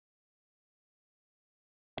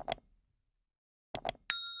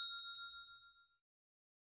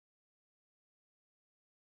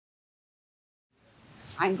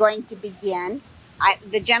I'm going to begin.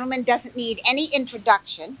 The gentleman doesn't need any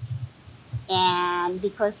introduction, and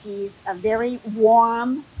because he's a very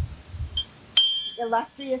warm,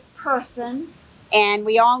 illustrious person, and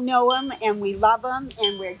we all know him and we love him,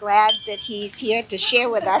 and we're glad that he's here to share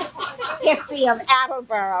with us history of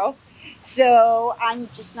Attleboro. So I'm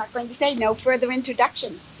just not going to say no further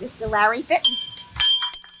introduction. Mr. Larry Fitton.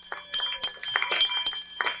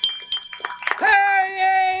 Hear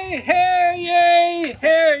ye, hear ye,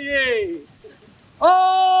 hear ye!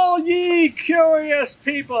 All ye curious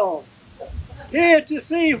people, here to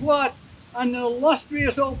see what an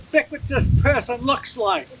illustrious, ubiquitous person looks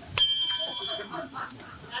like.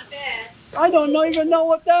 I don't even know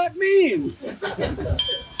what that means.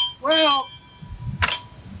 Well,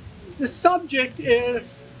 the subject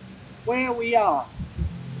is where we are.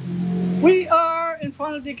 We are in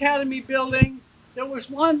front of the Academy Building. There was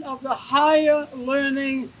one of the higher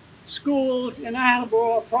learning schools in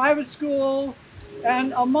Attleboro, a private school,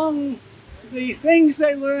 and among the things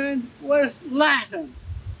they learned was Latin.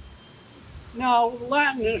 Now,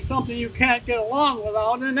 Latin is something you can't get along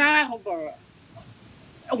without in Attleboro.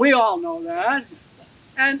 We all know that.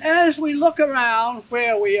 And as we look around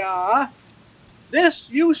where we are, this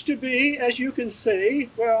used to be, as you can see,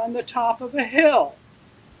 we're on the top of a hill.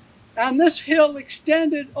 And this hill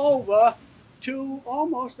extended over to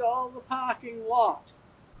almost all the parking lot.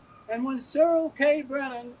 And when Cyril K.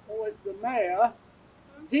 Brennan was the mayor,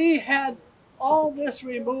 he had all this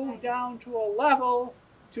removed down to a level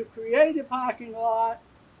to create a parking lot,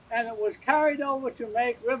 and it was carried over to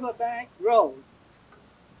make Riverbank Road.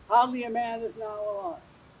 Hardly a man is now alive.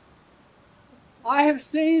 I have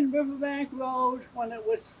seen Riverbank Road when it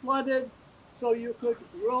was flooded, so you could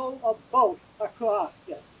row a boat across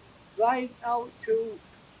it, right out to,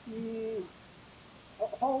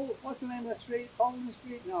 what's the name of the street? Holden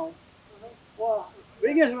Street? No. Well,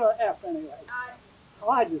 begins with an F anyway.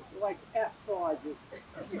 Hodges, like F. Hodges.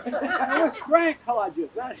 It was Frank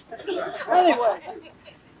Hodges. Anyway,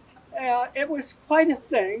 it was quite a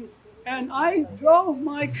thing, and I drove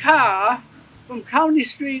my car from County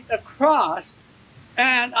Street across,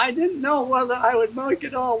 and I didn't know whether I would make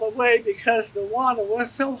it all the way because the water was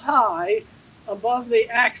so high above the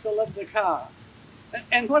axle of the car.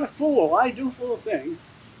 And what a fool, I do fool things.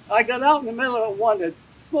 I got out in the middle and wondered,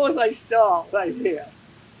 suppose I stalled right here.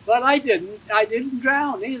 But I didn't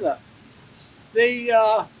drown either.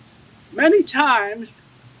 Many times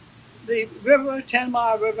the river, 10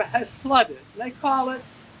 Mile River, has flooded. They call it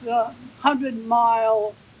the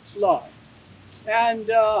 100-mile flood. And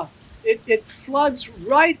it floods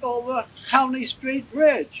right over County Street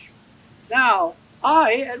Bridge. Now,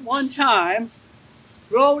 I, at one time,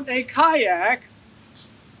 rode a kayak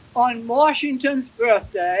on Washington's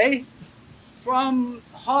birthday from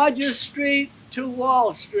Hodges Street to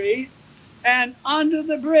Wall Street and under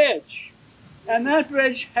the bridge. And that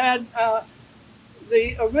bridge had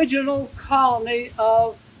the original colony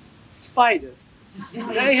of spiders.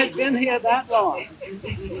 They had been here that long.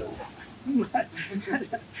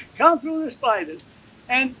 Come through the spiders.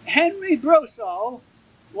 And Henry Brousseau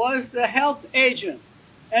was the health agent,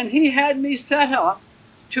 and he had me set up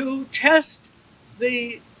to test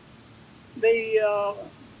the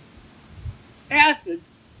acid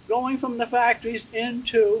going from the factories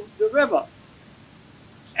into the river.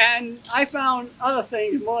 And I found other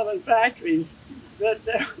things more than factories that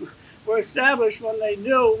were established when they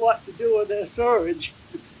knew what to do with their sewage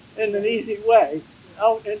in an easy way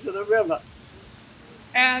out into the river.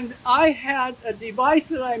 And I had a device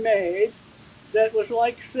that I made that was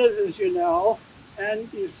like scissors, you know,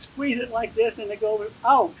 and you squeeze it like this and it goes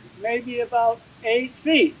out, maybe about 8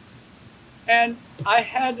 feet. And I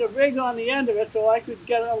had a rig on the end of it so I could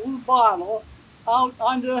get a little bottle out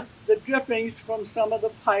under the drippings from some of the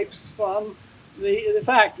pipes from the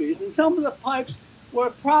factories. And some of the pipes were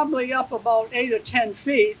probably up about 8 or 10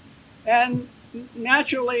 feet. And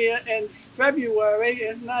naturally in February,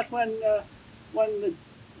 isn't that when the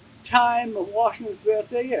time of Washington's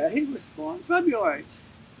birthday? Yeah, he was born in February.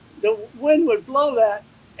 The wind would blow that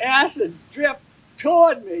acid drip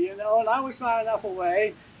toward me, you know, and I was far enough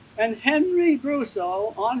away. And Henry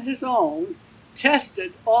Brousseau, on his own,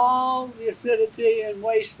 tested all the acidity and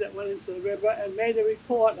waste that went into the river and made a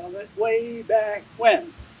report of it way back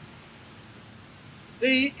when.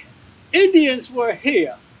 The Indians were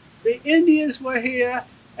here. The Indians were here,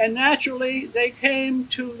 and naturally they came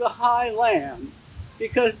to the high land,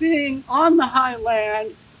 because being on the high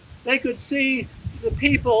land, they could see the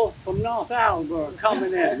people from North Attleboro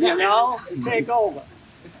coming in, you know, to take over.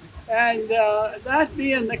 And that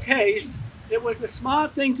being the case, it was a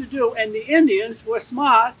smart thing to do, and the Indians were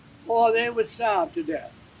smart or they would starve to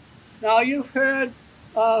death. Now, you've heard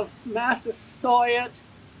of Massasoit.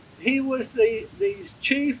 He was the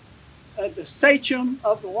chief, the sachem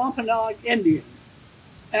of the Wampanoag Indians.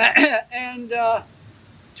 And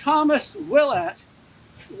Thomas Willett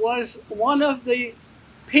was one of the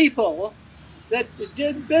people that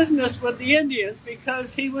did business with the Indians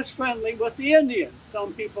because he was friendly with the Indians.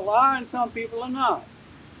 Some people are and some people are not.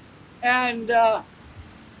 And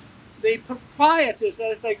the proprietors,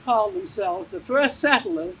 as they called themselves, the first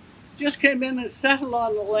settlers, just came in and settled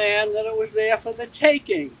on the land that it was there for the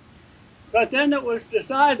taking. But then it was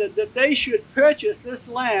decided that they should purchase this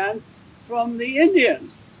land from the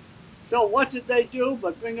Indians. So what did they do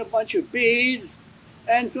but bring a bunch of beads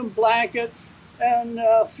and some blankets and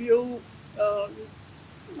a few,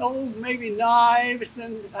 maybe knives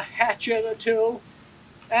and a hatchet or two.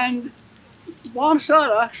 And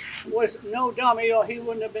Wamsutta was no dummy or he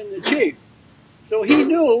wouldn't have been the chief. So he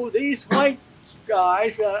knew these white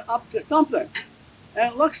guys are up to something.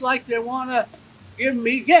 And it looks like they want to give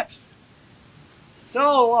me gifts.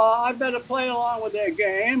 So I better play along with their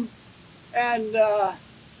game. And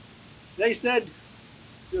they said,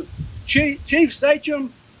 the chief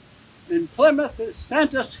sachem in Plymouth has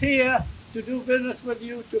sent us here to do business with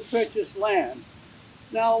you to purchase land.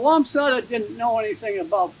 Now, Wamsutta didn't know anything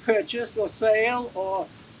about purchase or sale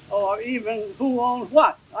or even who owned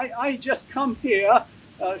what. I just come here,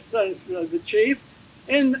 says the chief,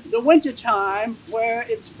 in the wintertime where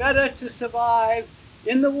it's better to survive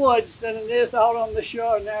in the woods than it is out on the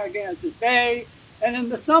shore of Narragansett Bay. And in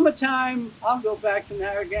the summertime, I'll go back to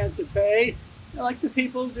Narragansett Bay like the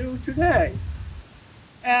people do today.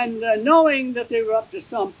 And knowing that they were up to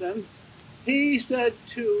something, he said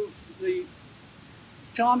to the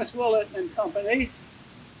Thomas Willett and company,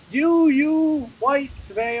 do you white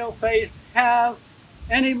veil face have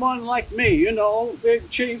anyone like me, you know, big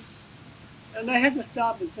chief? And they had to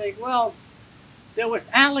stop and think, well, there was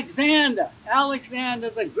Alexander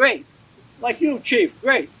the Great, like you, chief,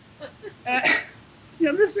 great. You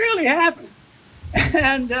know, this really happened.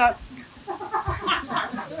 And I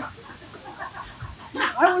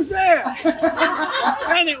was there.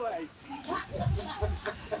 Anyway,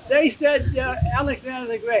 they said, Alexander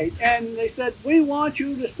the Great, and they said, we want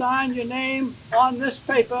you to sign your name on this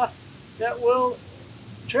paper that will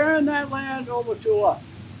turn that land over to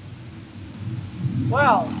us.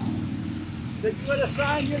 Well, they would have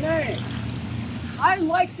signed your name. I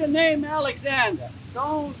like the name Alexander.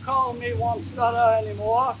 Don't call me Wamsutta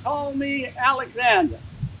anymore. Call me Alexander.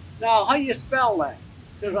 Now, how do you spell that?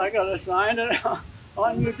 Because I got to sign it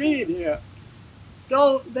on your deed here.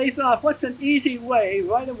 So they thought, what's an easy way,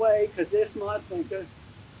 right away, because they're smart thinkers,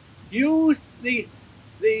 use the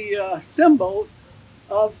symbols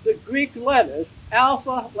of the Greek letters,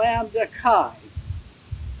 Alpha, Lambda, Chi.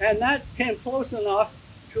 And that came close enough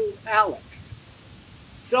to Alex.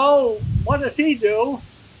 So what does he do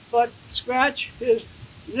but scratch his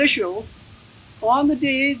initial on the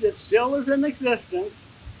deed that still is in existence,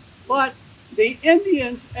 but the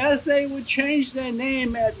Indians, as they would change their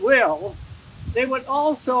name at will, they would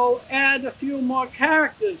also add a few more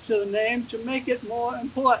characters to the name to make it more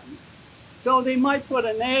important. So they might put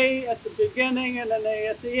an A at the beginning and an A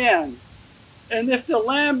at the end. And if the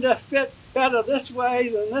lambda fit better this way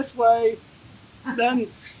than this way, then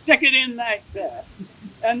stick it in like that.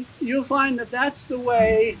 And you'll find that that's the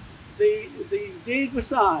way the deed was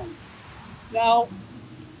signed. Now,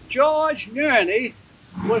 George Nerney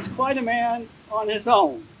was quite a man on his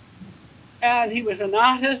own. And he was an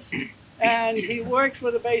artist, and he worked for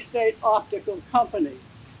the Bay State Optical Company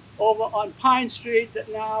over on Pine Street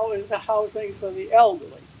that now is the housing for the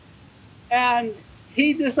elderly. And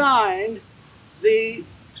he designed the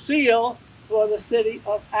seal for the city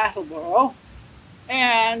of Attleboro,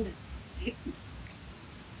 and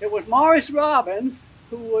it was Morris Robbins,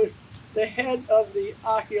 who was the head of the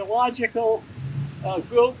archaeological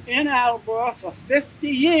group in Attleboro for 50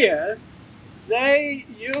 years. They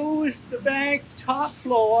used the bank top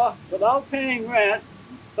floor without paying rent,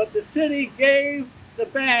 but the city gave the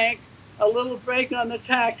bank a little break on the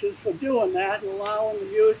taxes for doing that and allowing the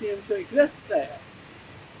museum to exist there.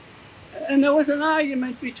 And there was an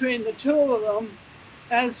argument between the two of them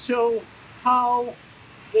as to how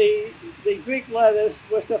the Greek letters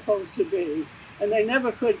were supposed to be, and they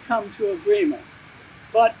never could come to agreement.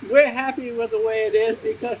 But we're happy with the way it is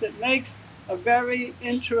because it makes a very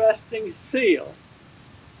interesting seal.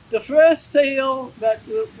 The first seal that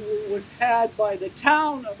was had by the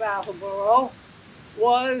town of Attleboro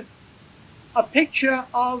was a picture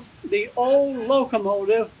of the old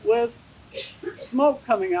locomotive with smoke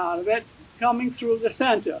coming out of it, coming through the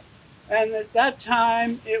center. And at that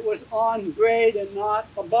time, it was on grade and not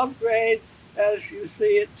above grade as you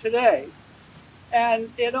see it today.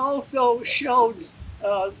 And it also showed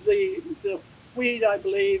the wheat, I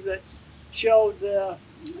believe, that showed the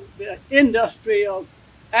industry of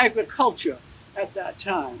agriculture at that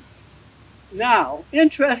time. Now,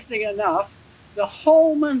 interesting enough, the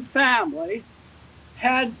Holman family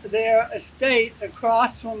had their estate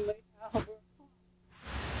across from the Attleboro.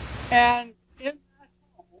 And in that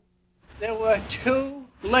home, there were two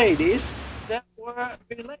ladies that were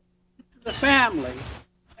related to the family,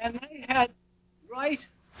 and they had right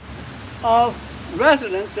of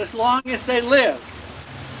residence as long as they lived.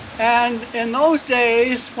 And in those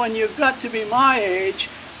days, when you got to be my age,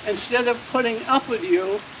 instead of putting up with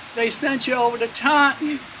you, they sent you over to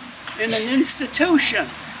Taunton in an institution.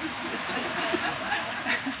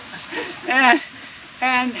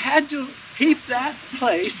 and had to keep that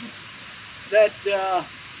place that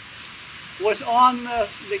was on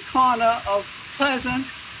the corner of Pleasant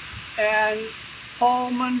and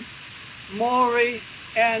Holman, Morey,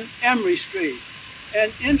 and Emery Street.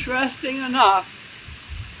 And interesting enough,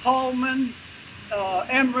 Holman,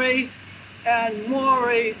 Emery, and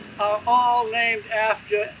Morey are all named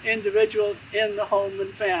after individuals in the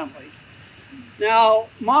Holman family. Now,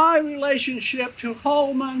 my relationship to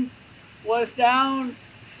Holman was down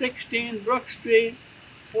 16 Brook Street,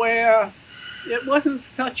 where it wasn't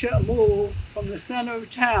such a move from the center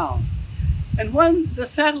of town. And when the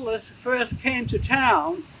settlers first came to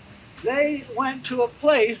town, they went to a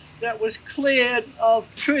place that was cleared of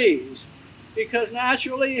trees, because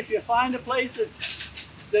naturally, if you find a place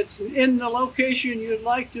that's in the location you'd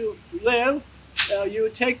like to live, you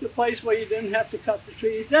would take the place where you didn't have to cut the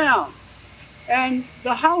trees down. And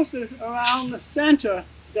the houses around the center,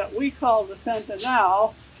 that we call the center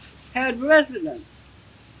now, had residents.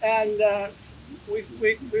 And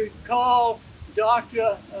we call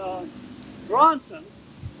Dr. Bronson.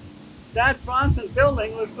 That Bronson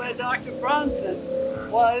building was where Dr. Bronson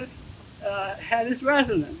had his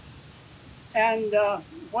residence. And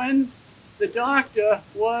when the doctor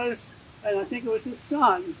was, and I think it was his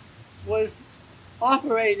son, was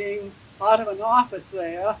operating out of an office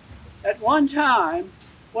there, at one time,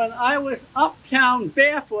 when I was uptown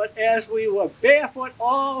barefoot, as we were barefoot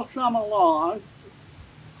all summer long,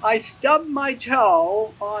 I stubbed my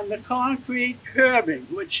toe on the concrete curbing,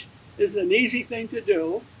 which is an easy thing to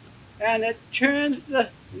do, and it turns the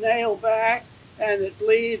nail back, and it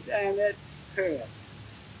bleeds, and it hurts.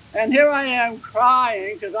 And here I am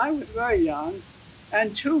crying, because I was very young,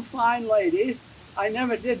 and two fine ladies, I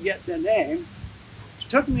never did get their names,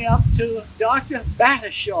 took me up to Dr.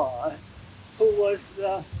 Battershaw, who was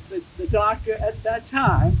the doctor at that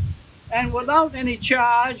time, and without any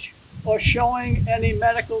charge or showing any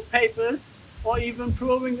medical papers or even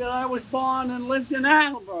proving that I was born and lived in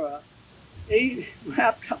Attleboro, he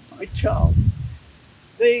wrapped up my toe.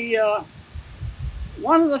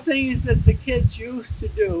 One of the things that the kids used to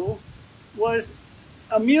do was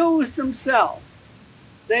amuse themselves.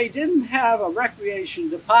 They didn't have a recreation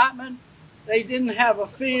department. They didn't have a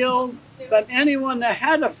field, but anyone that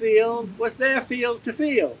had a field was their field to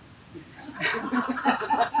field.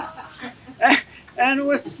 And it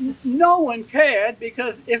was, no one cared,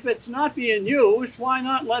 because if it's not being used, why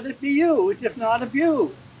not let it be used, if not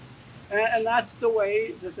abused? And that's the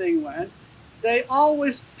way the thing went. They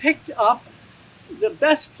always picked up the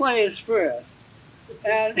best players first.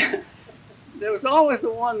 And there was always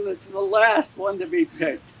the one that's the last one to be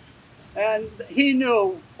picked. And he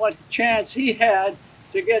knew what chance he had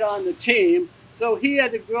to get on the team, so he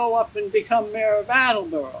had to grow up and become mayor of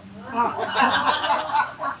Attleboro.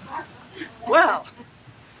 Well,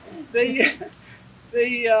 the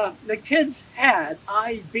kids had,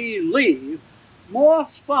 I believe, more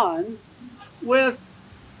fun with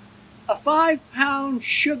a 5-pound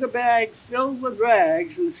sugar bag filled with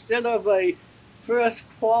rags instead of a first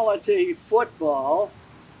quality football,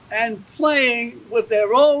 and playing with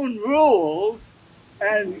their own rules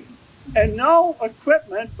and no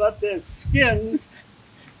equipment but their skins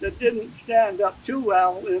that didn't stand up too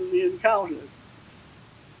well in the encounters.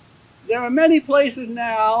 There are many places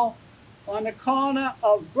now on the corner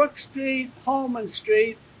of Brook Street, Holman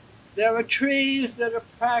Street. There are trees that are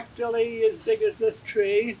practically as big as this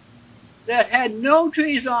tree that had no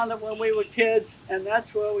trees on them when we were kids, and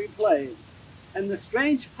that's where we played. And the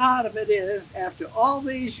strange part of it is, after all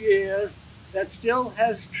these years, that still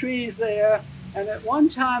has trees there. And at one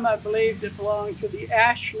time, I believed it belonged to the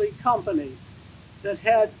Ashley Company that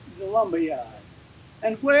had the lumberyard.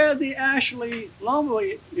 And where the Ashley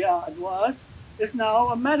lumberyard was is now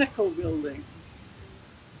a medical building.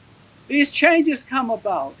 These changes come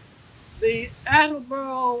about the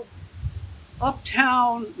Attleboro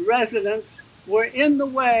uptown residents were in the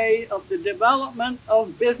way of the development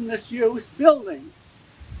of business use buildings.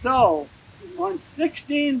 So on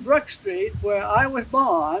 16 Brook Street, where I was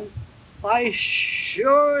born, I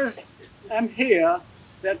sure am here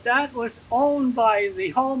that was owned by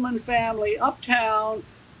the Holman family uptown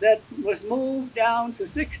that was moved down to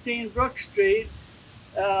 16 Brook Street,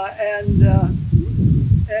 and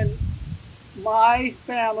my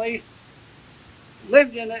family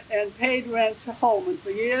lived in it and paid rent to Holman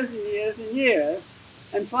for years and years and years.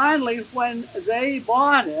 And finally, when they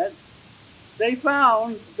bought it, they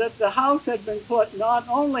found that the house had been put not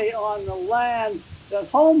only on the land that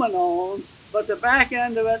Holman owned, but the back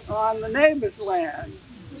end of it on the neighbor's land.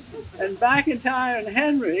 And McIntyre and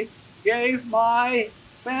Henry gave my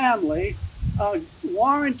family a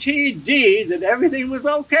warranted deed that everything was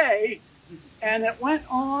okay, and it went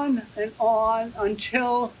on and on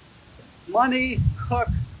until Money Cook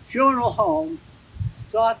Funeral Home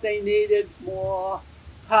thought they needed more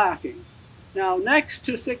parking. Now, next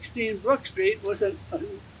to 16 Brook Street was an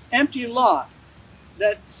empty lot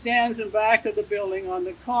that stands in back of the building on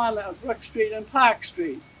the corner of Brook Street and Park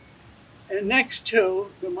Street, and next to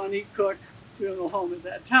the Money Cook Funeral Home at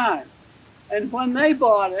that time. And when they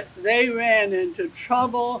bought it, they ran into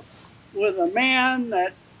trouble with a man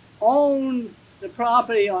that owned the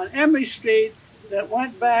property on Emory Street that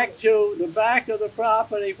went back to the back of the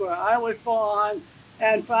property where I was born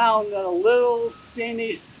and found that a little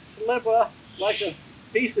teeny sliver, like a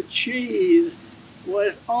piece of cheese,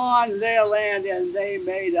 was on their land, and they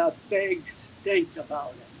made a big stink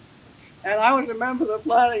about it. And I was a member of the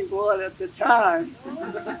planning board at the time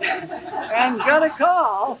and got a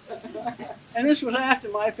call, and this was after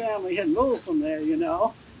my family had moved from there, you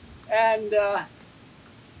know, and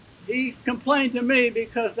he complained to me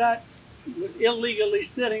because that was illegally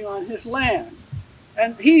sitting on his land.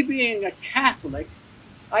 And he being a Catholic,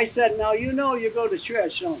 I said, now you know you go to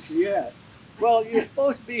church, don't you? Yes. Well, you're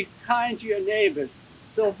supposed to be kind to your neighbors,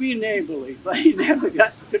 so be neighborly. But he never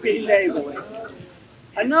got to be neighborly.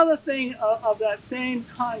 Another thing of that same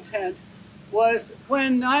content was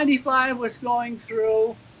when 95 was going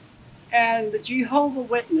through and the Jehovah's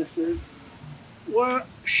Witnesses were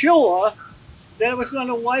sure that it was going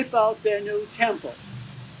to wipe out their new temple.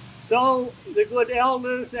 So the good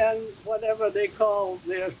elders and whatever they call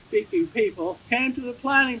their speaking people came to the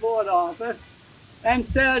planning board office and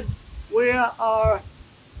said, we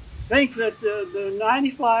think that the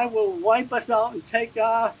 95 will wipe us out and take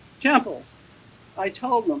our temple. I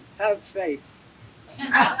told them, have faith.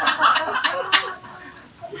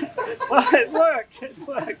 Well, it worked. It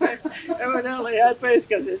worked. I evidently had faith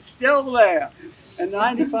because it's still there. And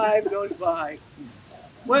 95 goes by.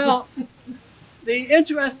 Well, the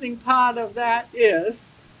interesting part of that is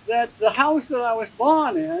that the house that I was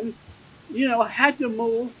born in, you know, had to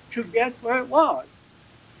move to get where it was.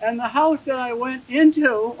 And the house that I went into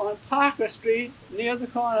on Parker Street, near the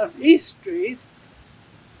corner of East Street,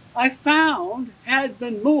 I found had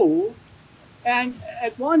been moved. And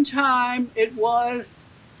at one time, it was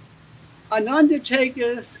an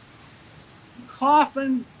undertaker's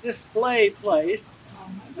coffin display place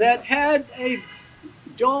that had a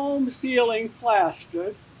dome ceiling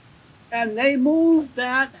plastered, and they moved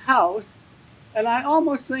that house, and I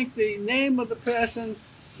almost think the name of the person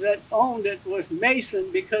that owned it was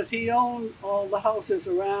Mason, because he owned all the houses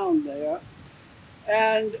around there,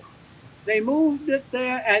 and they moved it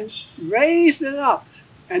there and raised it up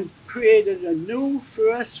and created a new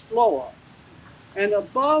first floor. And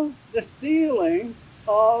above the ceiling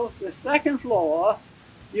of the second floor,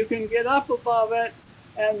 you can get up above it,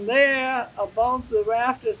 and there, above the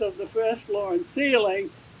rafters of the first floor and ceiling,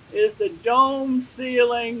 is the dome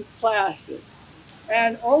ceiling plastered.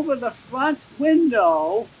 And over the front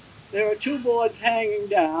window, there are two boards hanging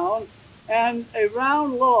down, and a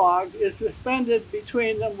round log is suspended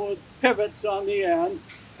between them with pivots on the end,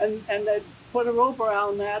 and they put a rope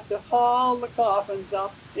around that to haul the coffins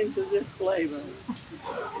up into this display room.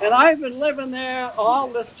 And I've been living there all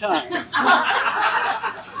this time.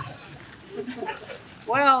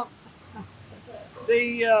 Well,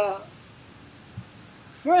 the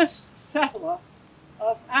first settler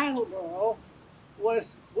of Attleboro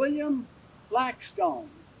was William Blackstone,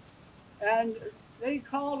 and they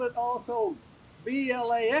called it also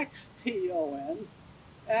Blaxton,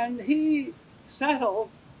 and he settled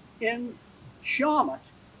in Shawmut,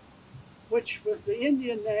 which was the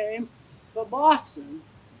Indian name for Boston,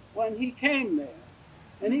 when he came there.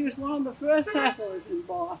 And he was one of the first settlers in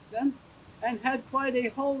Boston and had quite a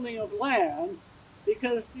holding of land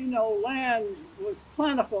because, you know, land was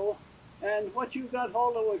plentiful and what you got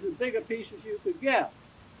hold of was as big a piece as you could get.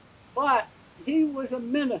 But he was a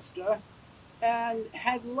minister and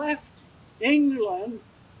had left England,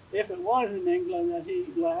 if it was in England that he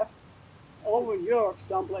left, over in Europe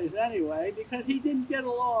someplace anyway, because he didn't get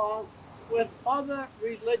along with other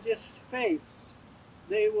religious faiths.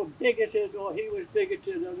 They were bigoted, or he was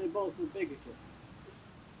bigoted, or they both were bigoted.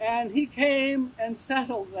 And he came and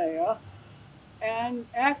settled there, and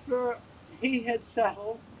after he had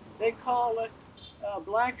settled, they call it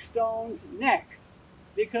Blackstone's Neck,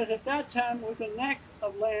 because at that time it was a neck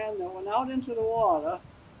of land that went out into the water,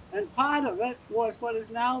 and part of it was what is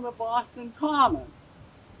now the Boston Common.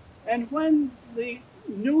 And when the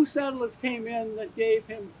new settlers came in that gave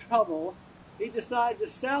him trouble, he decided to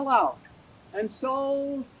sell out and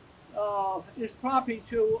sold his property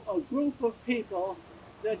to a group of people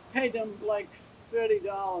that paid him like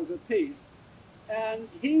 $30 a piece. And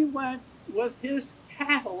he went with his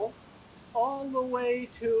cattle all the way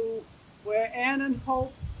to where Ann and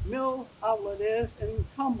Hope Mill Outlet is in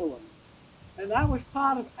Cumberland. And that was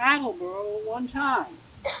part of Attleboro at one time,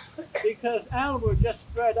 because Attleboro just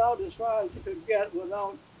spread out as far as you could get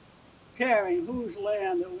without caring whose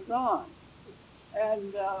land it was on.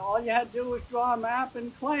 And all you had to do was draw a map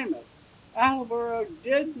and claim it. Attleboro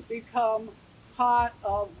did become part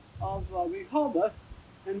of Rehoboth,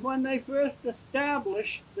 and when they first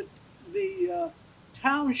established the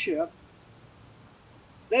township,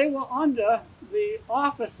 they were under the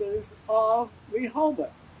offices of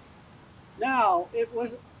Rehoboth. Now, it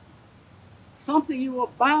was something you were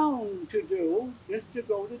bound to do, is to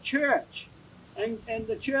go to church. And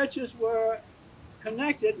the churches were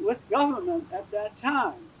connected with government at that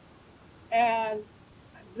time. And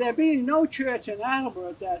there being no church in Attleboro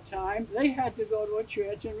at that time, they had to go to a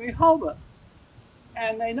church in Rehoboth.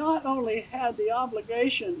 And they not only had the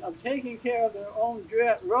obligation of taking care of their own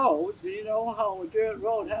dirt roads, you know how a dirt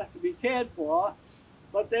road has to be cared for,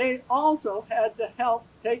 but they also had to help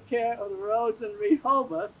take care of the roads in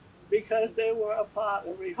Rehoboth because they were a part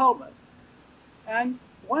of Rehoboth. And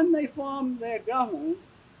when they formed their government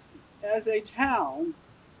as a town,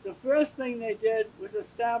 the first thing they did was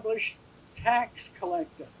establish tax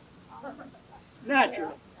collector,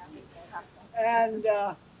 naturally. And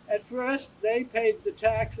at first they paid the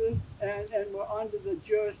taxes and were under the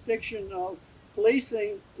jurisdiction of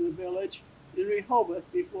policing the village in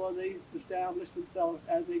Rehoboth before they established themselves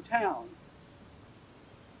as a town.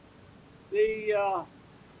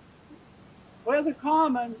 Where the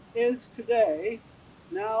Common is today,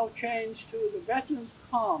 now changed to the Veterans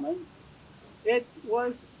Common, it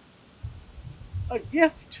was a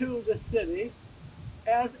gift to the city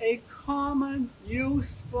as a common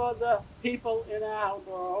use for the people in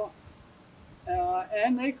Attleboro.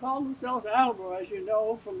 And they called themselves Attleboro, as you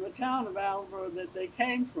know, from the town of Attleboro that they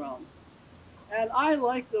came from. And I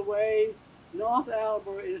like the way North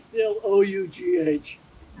Attleboro is still O-U-G-H,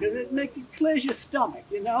 because it clears your stomach,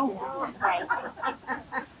 you know? Right.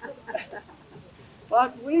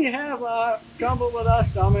 But we have trouble with our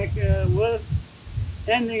stomach with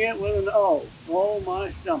ending it with an O. Oh, my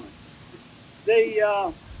stomach.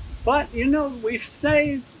 But, you know, we've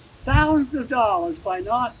saved thousands of dollars by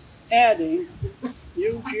not adding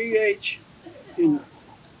U-G-H in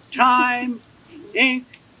time, ink.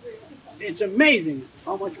 It's amazing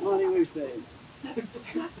how much money we've saved.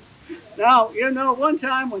 Now, you know, one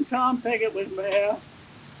time when Tom Pickett was mayor,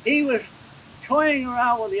 he was toying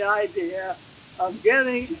around with the idea of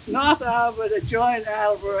getting North Attleboro to join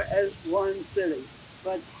Attleboro as one city.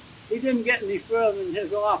 But he didn't get any further in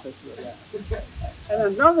his office with that. And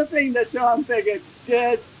another thing that Tom Pickett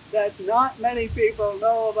did that not many people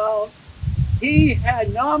know about, he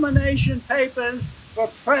had nomination papers for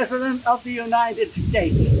President of the United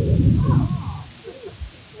States.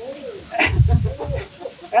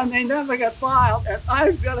 And they never got filed, and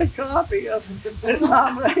I've got a copy of his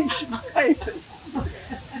nomination papers.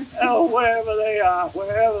 Oh, wherever they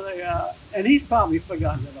are. And he's probably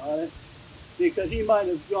forgotten about it, because he might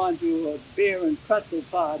have gone to a beer and pretzel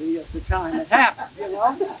party at the time it happened, you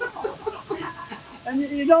know? And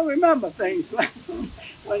you don't remember things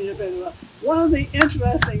when you've been around. One of the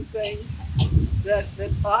interesting things that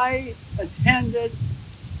I attended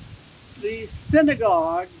the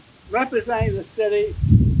synagogue representing the city,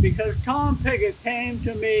 because Tom Pickett came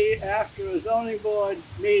to me after a zoning board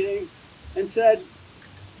meeting and said,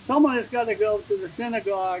 someone has got to go to the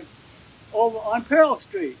synagogue over on Pearl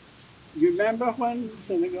Street. You remember when the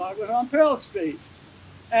synagogue was on Pearl Street?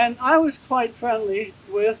 And I was quite friendly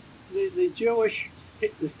with the Jewish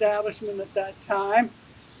establishment at that time.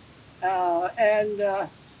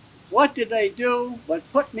 What did they do but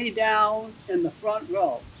put me down in the front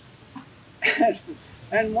row?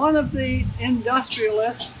 And one of the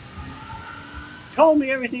industrialists told me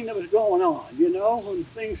everything that was going on, when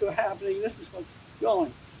things were happening, this is what's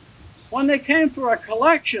going. When they came for a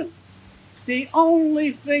collection, the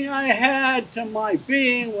only thing I had to my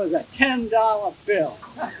being was a $10 bill.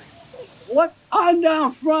 What? I'm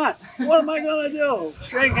down front. What am I going to do?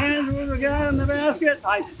 Shake hands with the guy in the basket?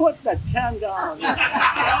 I put the $10 in.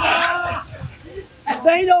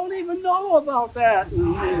 They don't even know about that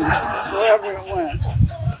wherever it went.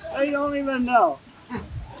 They don't even know.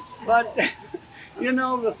 But,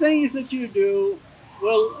 the things that you do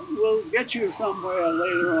will get you somewhere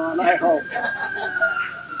later on, I hope.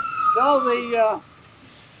 So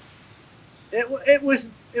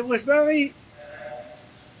it was very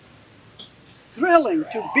thrilling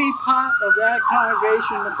to be part of that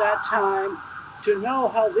congregation at that time, to know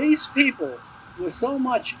how these people were so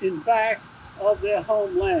much in back of their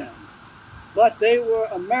homeland. But they were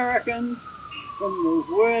Americans from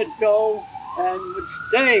the word go and would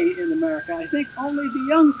stay in America. I think only the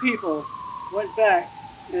young people went back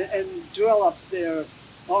and developed their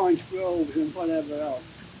orange groves and whatever else.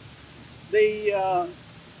 The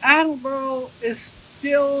Attleboro is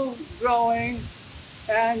still growing,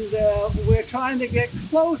 and we're trying to get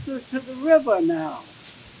closer to the river now.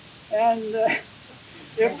 And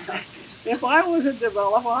if I was a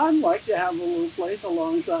developer, I'd like to have a little place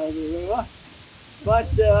alongside the river. But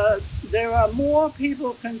there are more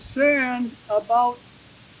people concerned about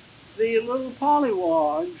the little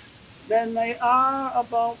pollywogs than they are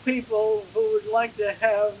about people who would like to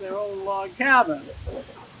have their own log cabin.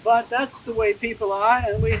 But that's the way people are,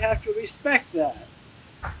 and we have to respect that.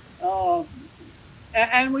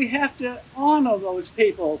 And we have to honor those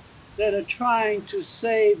people that are trying to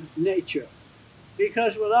save nature.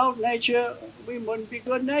 Because without nature, we wouldn't be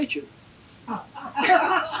good natured.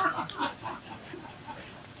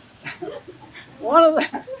 One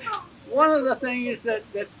of the things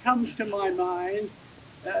that comes to my mind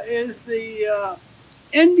is the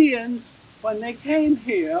Indians, when they came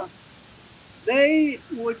here, they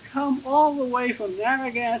would come all the way from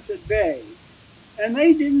Narragansett Bay, and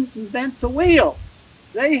they didn't invent the wheel.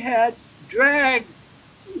 They had drag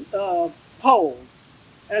poles.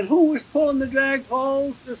 And who was pulling the drag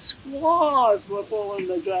poles? The squaws were pulling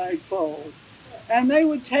the drag poles. And they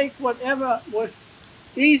would take whatever was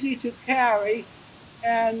easy to carry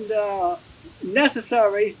and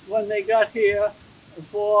necessary when they got here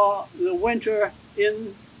for the winter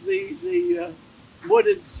in the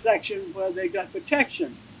wooded section where they got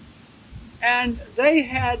protection. And they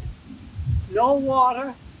had no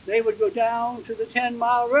water. They would go down to the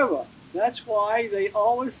 10-mile river. That's why they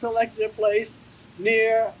always selected a place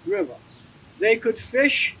near river. They could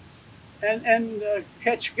fish and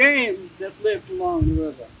catch game that lived along the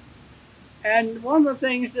river. And one of the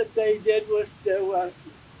things that they did was to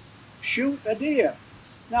shoot a deer.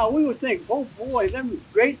 Now we would think, oh boy, them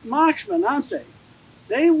great marksmen, aren't they?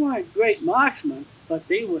 They weren't great marksmen, but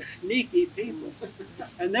they were sneaky people.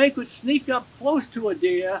 And they could sneak up close to a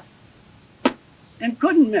deer and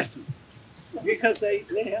couldn't miss him because they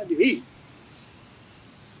had to eat.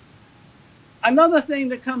 Another thing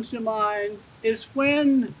that comes to mind is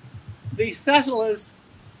when the settlers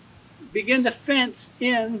begin to fence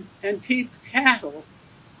in and keep cattle.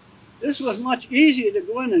 This was much easier to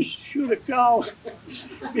go in and shoot a cow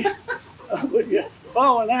with your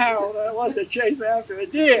bow and arrow than it was to chase after a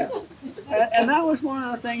deer. And that was one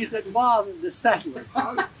of the things that bothered the settlers.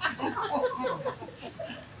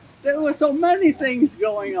 There were so many things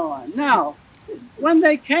going on. Now, when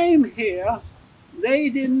they came here, they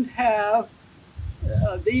didn't have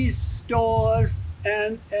these stores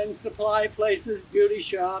and supply places, beauty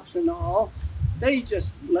shops and all. They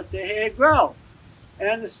just let their hair grow.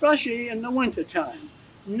 And especially in the wintertime.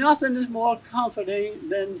 Nothing is more comforting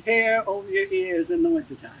than hair over your ears in the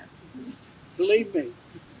wintertime. Believe me.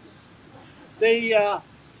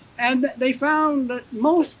 And they found that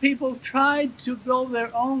most people tried to go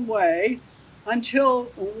their own way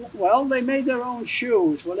until, well, they made their own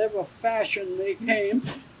shoes, whatever fashion they came,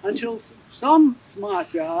 until some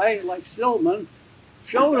smart guy like Silman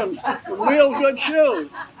showed them some real good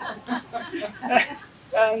shoes.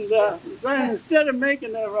 And then instead of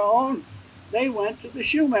making their own, they went to the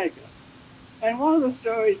shoemaker. And one of the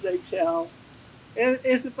stories they tell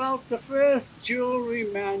is about the first jewelry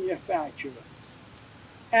manufacturer.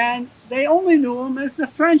 And they only knew him as the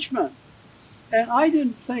Frenchman. And I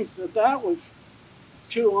didn't think that that was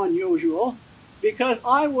too unusual, because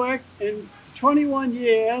I worked in 21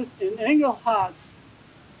 years in Englehart's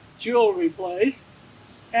jewelry place,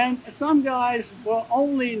 and some guys were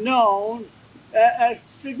only known as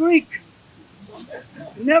the Greek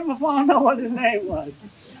Never found out what his name was.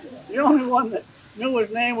 The only one that knew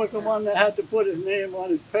his name was the one that had to put his name on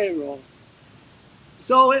his payroll.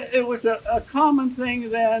 So it was a common thing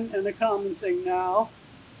then and a common thing now.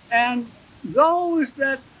 And those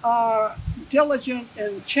that are diligent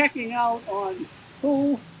in checking out on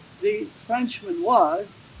who the Frenchman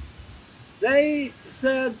was, they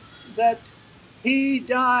said that he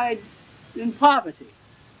died in poverty.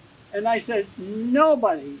 And I said,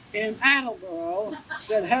 nobody in Attleboro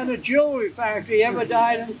that had a jewelry factory ever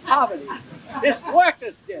died in poverty. His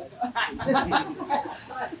workers did.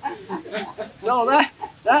 So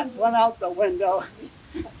that went out the window.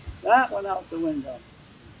 That went out the window.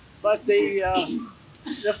 But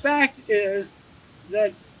the fact is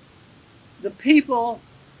that the people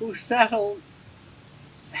who settled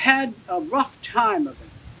had a rough time of it.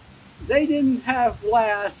 They didn't have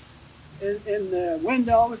glass in the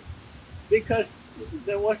windows because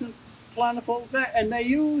there wasn't plentiful, and they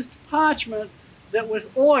used parchment that was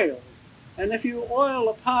oiled. And if you oil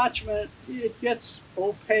a parchment, it gets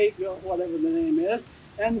opaque or whatever the name is,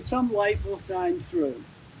 and some light will shine through.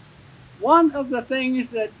 One of the things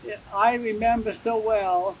that I remember so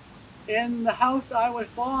well in the house I was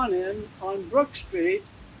born in on Brook Street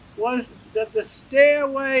was that the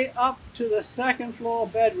stairway up to the second floor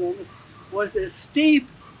bedroom was as steep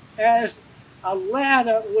as a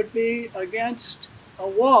ladder would be against a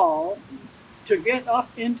wall to get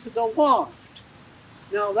up into the loft.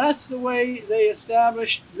 Now that's the way they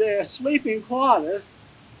established their sleeping quarters,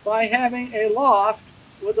 by having a loft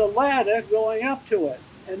with a ladder going up to it.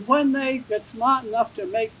 And when they got smart enough to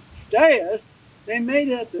make stairs, they made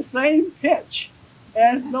it at the same pitch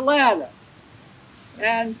as the ladder.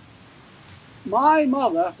 And my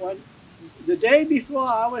mother, when the day before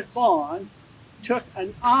I was born, took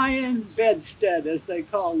an iron bedstead, as they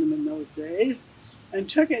called them in those days, and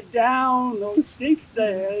took it down those steep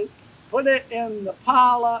stairs, put it in the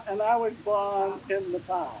parlor, and I was born in the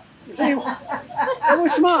parlor. You see, it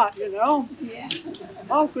was smart, you know. Yeah.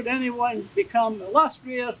 How could anyone become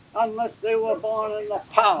illustrious unless they were born in the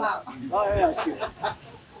parlor? I ask you.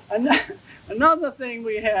 Another thing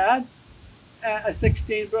we had at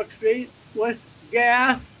 16 Brook Street was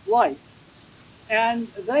gas lights. And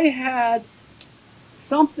they had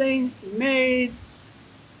something made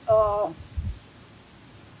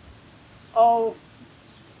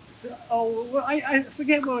I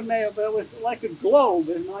forget what it made of, but it was like a globe,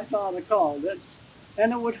 as my father called it,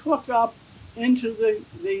 and it would hook up into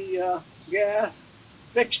the gas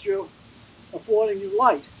fixture, affording you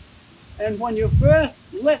light. And when you first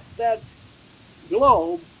lit that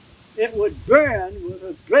globe, it would burn with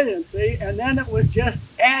a brilliancy, and then it was just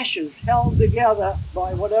ashes held together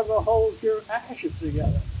by whatever holds your ashes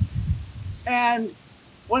together. And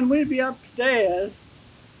when we'd be upstairs,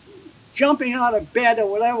 jumping out of bed or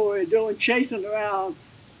whatever we were doing, chasing around,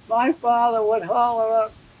 my father would holler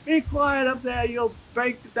up, "Be quiet up there, you'll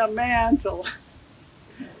break the mantle."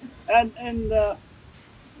 And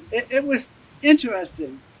it was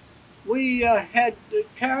interesting. We had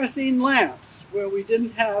kerosene lamps where we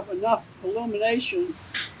didn't have enough illumination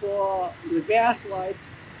for the gas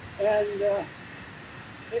lights, and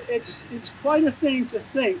it's quite a thing to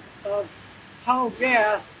think of how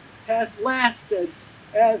gas has lasted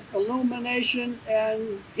as illumination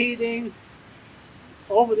and heating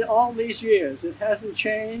over all these years. It hasn't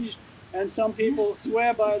changed, and some people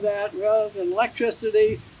swear by that rather than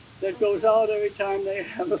electricity that goes out every time they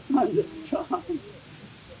have a thunderstorm.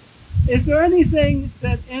 Is there anything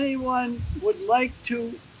that anyone would like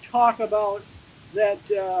to talk about that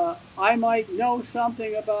I might know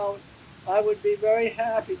something about? I would be very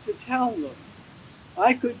happy to tell them.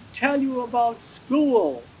 I could tell you about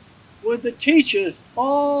school, with the teachers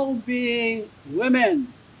all being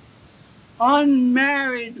women,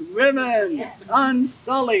 unmarried women,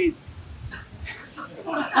 unsullied.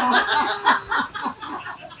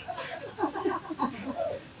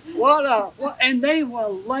 And they were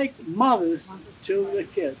like mothers to the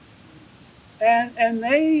kids. And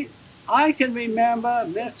I can remember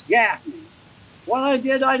Miss Gaffney. What I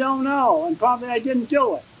did, I don't know, and probably I didn't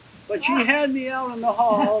do it. But she had me out in the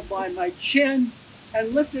hall by my chin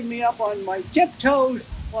and lifted me up on my tiptoes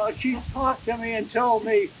while she talked to me and told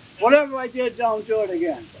me, whatever I did, don't do it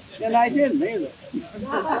again. And I didn't either.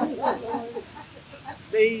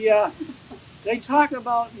 They talk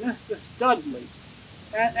about Mr. Studley.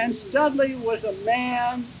 And Studley was a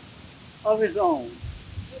man of his own.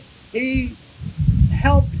 He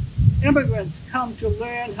helped immigrants come to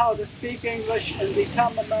learn how to speak English and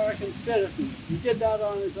become American citizens. He did that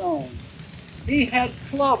on his own. He had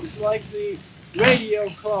clubs like the radio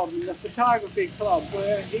club and the photography club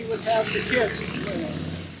where he would have the kids with him.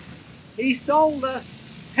 He sold us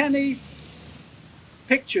penny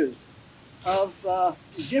pictures of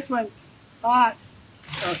different art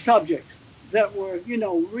subjects that were,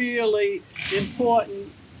 really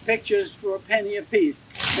important pictures for a penny apiece.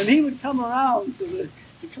 And he would come around to the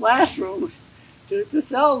classrooms to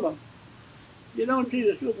sell them. You don't see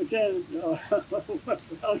the superintendent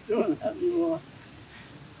without doing that anymore.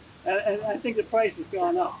 And I think the price has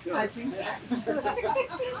gone up too. I think so.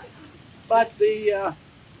 But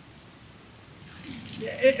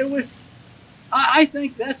it was, I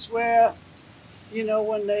think that's where,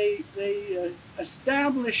 when they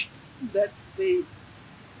established that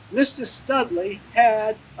Mr. Studley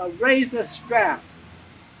had a razor strap,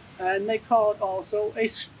 and they call it also a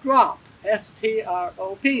strop,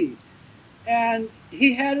 S-T-R-O-P. And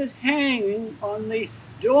he had it hanging on the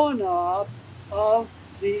doorknob of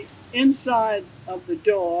the inside of the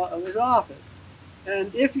door of his office.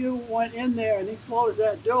 And if you went in there and he closed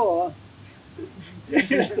that door,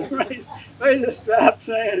 here's the razor strap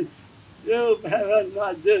saying, you have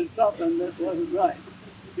not did something that wasn't right.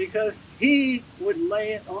 Because he would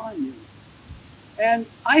lay it on you. And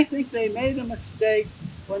I think they made a mistake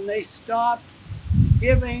when they stopped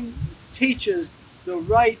giving teachers the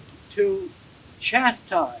right to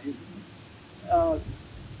chastise.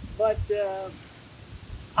 But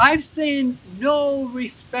I've seen no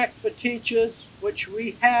respect for teachers, which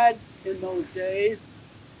we had in those days.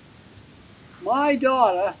 My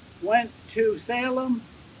daughter went to Salem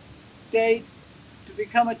State to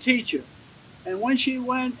become a teacher. And when she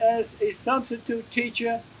went as a substitute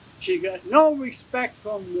teacher, she got no respect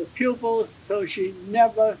from the pupils, so she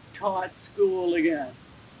never taught school again.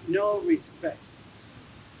 No respect.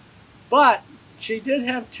 But she did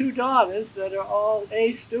have two daughters that are all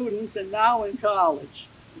A students and now in college.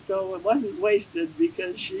 So it wasn't wasted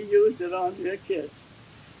because she used it on her kids.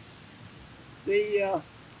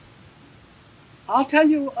 I'll tell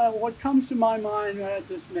you what comes to my mind right at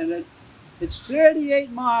this minute. It's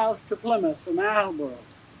 38 miles to Plymouth from Attleboro.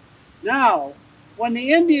 Now, when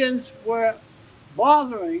the Indians were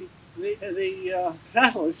bothering the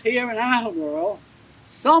settlers here in Attleboro,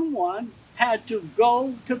 someone had to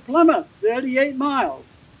go to Plymouth, 38 miles,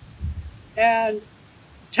 and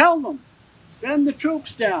tell them, send the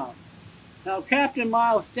troops down. Now, Captain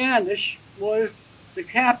Miles Standish was the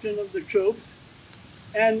captain of the troops,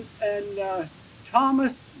 and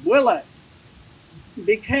Thomas Willett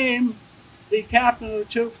became the captain of the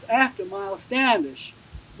troops after Miles Standish.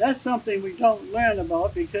 That's something we don't learn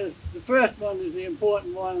about because the first one is the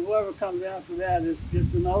important one, and whoever comes after that is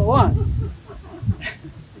just another one.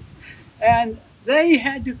 And they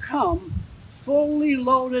had to come fully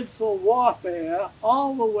loaded for warfare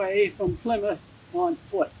all the way from Plymouth on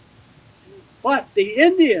foot. But the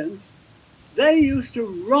Indians, they used to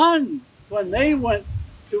run when they went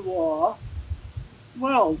to war.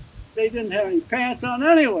 Well, they didn't have any pants on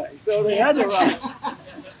anyway, so they had to run.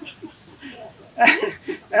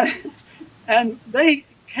 And they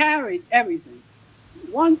carried everything.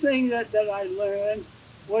 One thing that I learned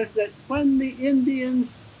was that when the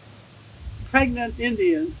Indians, pregnant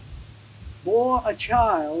Indians, bore a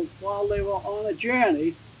child while they were on a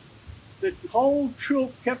journey, the whole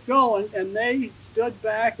troop kept going and they stood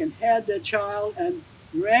back and had their child and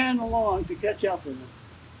ran along to catch up with them.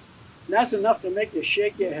 And that's enough to make you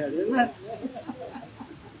shake your head, isn't it?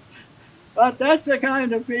 But that's the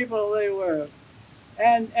kind of people they were.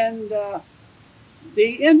 And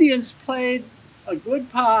the Indians played a good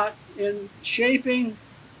part in shaping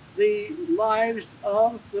the lives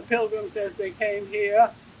of the Pilgrims as they came here.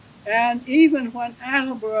 And even when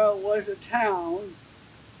Attleboro was a town,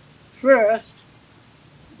 first,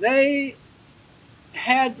 they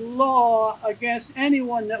had law against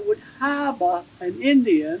anyone that would harbor an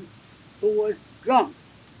Indian who was drunk.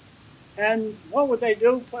 And what would they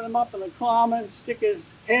do? Put him up in a common, stick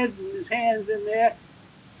his head and his hands in there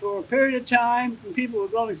for a period of time, and people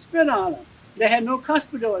would go and spit on him. They had no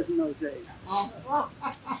cuspidors in those days.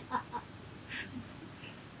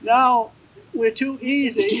 Now, we're too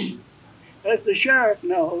easy, as the sheriff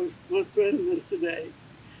knows, with prisoners today,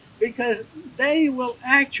 because they will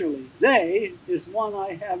actually, they is one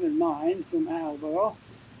I have in mind from Attleboro,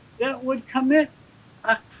 that would commit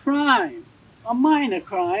a crime, a minor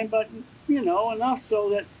crime, but, enough so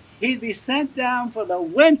that he'd be sent down for the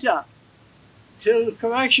winter to the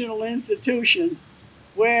correctional institution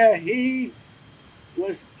where he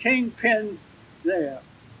was kingpin there.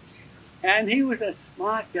 And he was a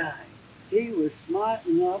smart guy. He was smart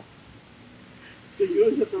enough to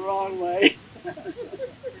use it the wrong way.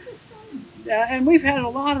 And we've had a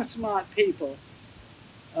lot of smart people.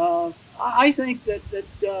 I think that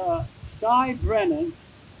Cy Brennan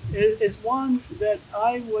is one that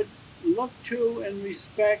I would look to and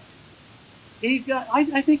respect.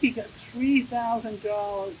 I think he got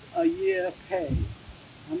 $3,000 a year pay.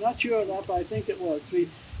 I'm not sure of that, but I think it was three.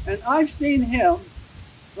 And I've seen him,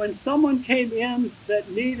 when someone came in that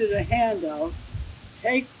needed a handout,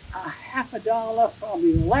 take a half a dollar,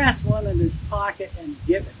 probably the last one in his pocket, and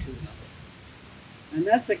give it to them. And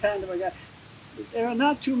that's the kind of a guy. There are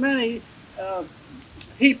not too many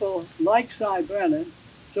people like Cy Brennan,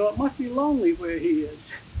 so it must be lonely where he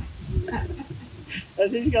is.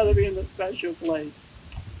 As he's got to be in a special place.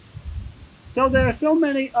 So there are so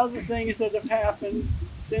many other things that have happened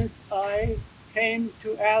since I came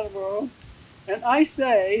to Attleboro, and I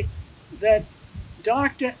say that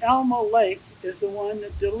Dr. Elma Lake is the one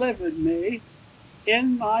that delivered me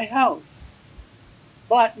in my house.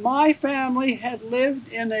 But my family had lived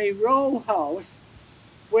in a row house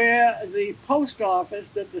where the post office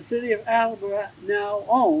that the city of Attleboro now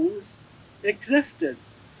owns existed.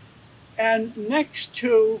 And next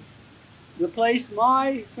to the place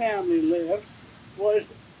my family lived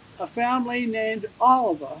was a family named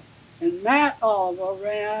Oliver. And Matt Oliver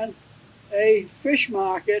ran a fish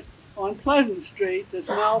market on Pleasant Street that's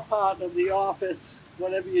now part of the office,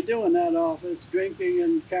 whatever you do in that office, drinking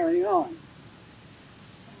and carrying on.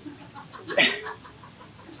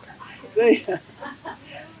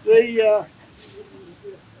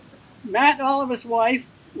 Matt Oliver's wife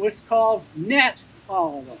was called Net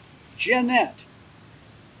Oliver, Jeanette,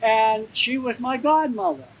 and she was my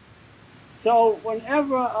godmother. So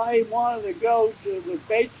whenever I wanted to go to the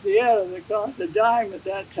Bates Theater that cost a dime at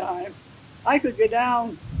that time, I could go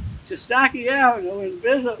down to Stocky Avenue and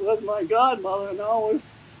visit with my godmother and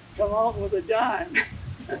always come out with a dime.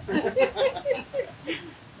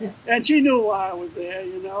 And she knew why I was there,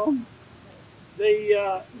 you know.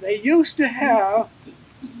 They used to have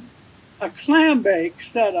a clam bake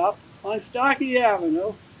set up on Stocky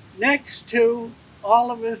Avenue next to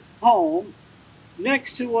Oliver's home,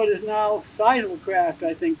 next to what is now Seiselcraft,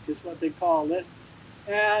 I think is what they called it.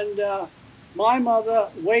 And my mother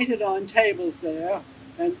waited on tables there,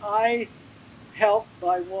 and I helped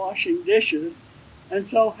by washing dishes. And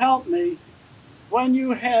so help me, when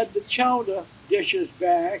you had the chowder dishes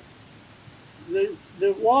back,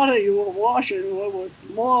 the water you were washing was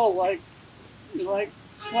more like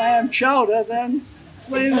clam chowder than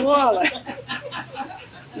plain water.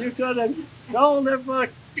 You could have sold it for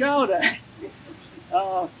chowder.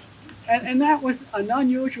 And that was an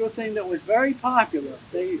unusual thing that was very popular.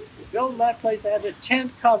 They built that place, they had a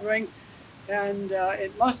tent covering, and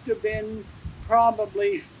it must have been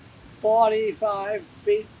probably 45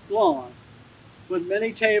 feet long, with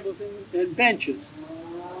many tables and benches.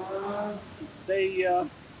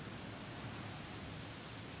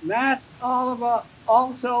 Matt Oliver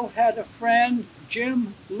also had a friend,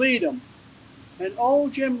 Jim Leadham. And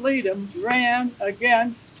old Jim Leadham ran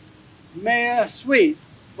against Mayor Sweet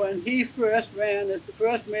when he first ran as the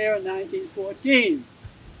first mayor in 1914.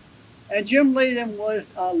 And Jim Leadham was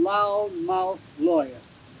a loud-mouthed lawyer.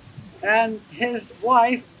 And his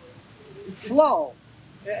wife, Flo,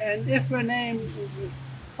 and if her name was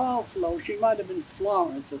called Flo, she might have been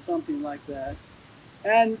Florence or something like that.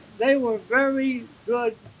 And they were very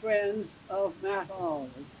good friends of Matt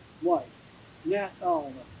Oliver's wife, Nat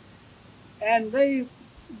Oliver. And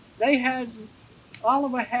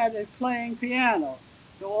Oliver had a playing piano.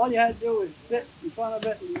 So all you had to do was sit in front of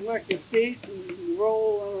it and work your feet and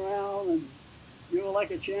roll around, and you were like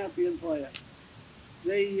a champion player.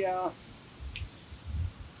 There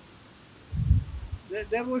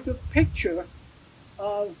was a picture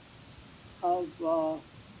of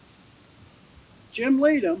Jim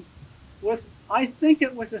Leadham with, I think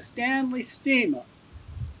it was a Stanley steamer,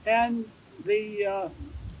 and the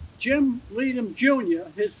Jim Leadham Jr.,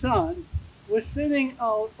 his son, was sitting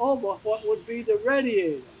out over what would be the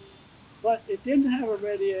radiator. But it didn't have a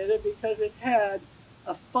radiator because it had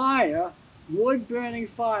a fire, wood-burning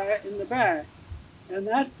fire in the back. And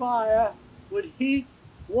that fire would heat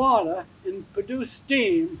water and produce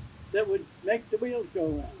steam that would make the wheels go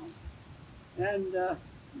round. And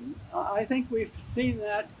I think we've seen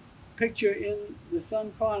that picture in the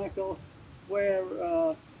Sun Chronicle where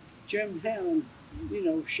Jim Hammond,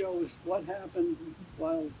 shows what happened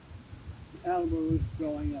while Attleboro was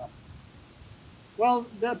growing up. Well,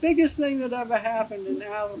 the biggest thing that ever happened in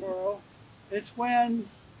Attleboro is when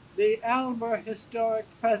the Attleboro Historic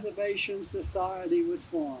Preservation Society was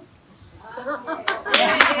formed.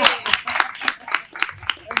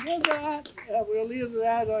 And with that, we'll either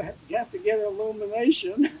that or have to get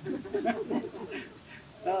illumination.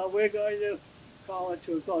 We're going to call it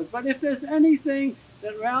to a close. But if there's anything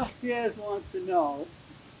that Ralph Sears wants to know,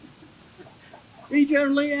 he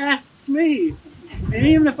generally asks me. And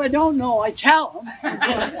even if I don't know, I tell him.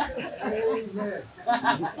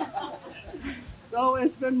 So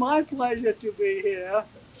it's been my pleasure to be here.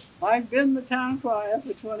 I've been the town crier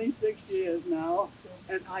for 26 years now,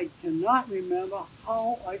 and I cannot remember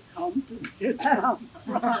how I come to be a town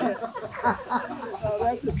crier. So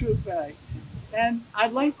that's a true fact. And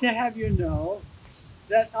I'd like to have you know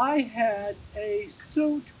that I had a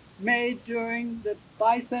suit made during the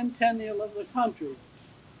bicentennial of the country.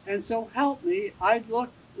 And so help me, I'd look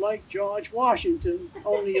like George Washington,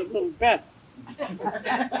 only a little better.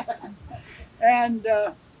 And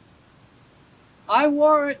I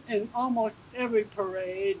wore it in almost every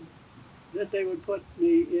parade that they would put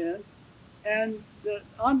me in. And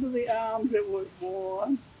under the arms it was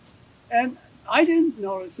worn. And I didn't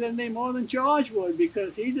notice it any more than George would,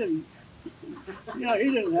 because he didn't, he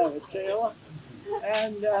didn't have a tailor.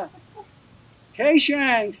 And Kay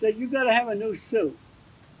Shang said, "You got to have a new suit."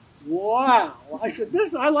 Wow. I said,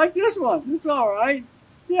 I like this one. It's all right.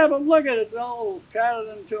 Yeah, but look at it. It's all tattered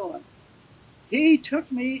and torn. He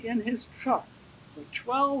took me in his truck for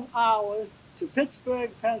 12 hours to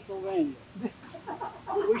Pittsburgh, Pennsylvania.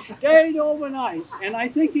 We stayed overnight, and I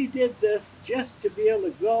think he did this just to be able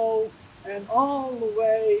to go and all the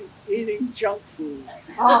way eating junk food.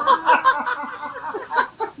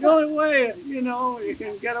 The only way, you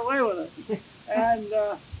can get away with it. And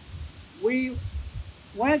we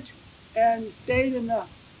went and stayed in the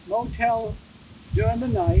motel during the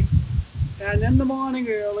night, and in the morning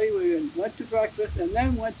early we went to breakfast and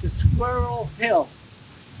then went to Squirrel Hill.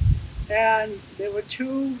 And there were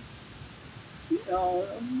two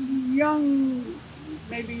young,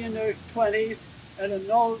 maybe in their 20s, and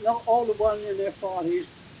an older one in their 40s,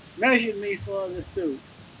 measured me for the suit.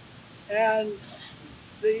 And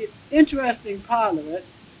the interesting part of it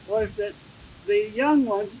was that the young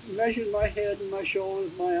one measured my head and my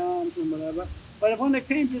shoulders, my arms and whatever, but when it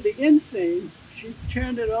came to the inseam, she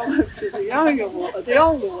turned it over to the older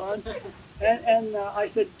one, and I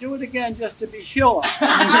said, "Do it again just to be sure."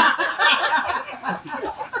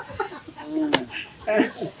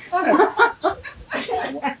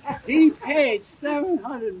 He paid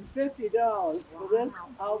 $750 for this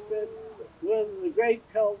outfit with the great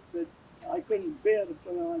coat that I couldn't bear to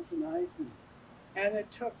put on tonight. And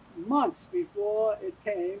it took months before it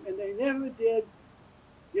came, and they never did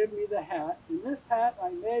give me the hat. And this hat I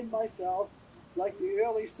made myself, like the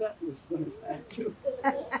early settlers would have had to.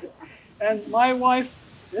 And my wife,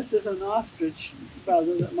 this is an ostrich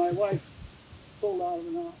feather that my wife pulled out of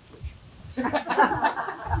an ostrich.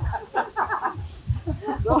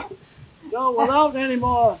 So without any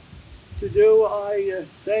more to do, I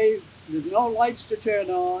say there's no lights to turn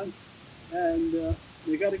on, and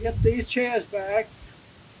we got to get these chairs back.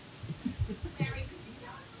 Larry, could you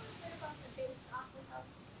tell us a little bit about the Bates Opera House?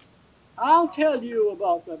 I'll tell you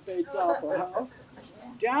about the Bates Opera House.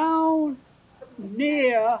 Down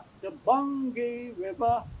near the Bungay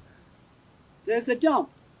River, there's a dump.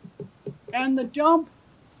 And the dump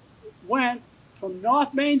went from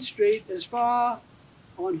North Main Street as far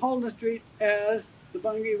on Holden Street as the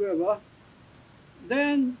Bungay River.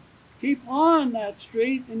 Then keep on that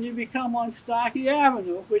street and you become on Starkey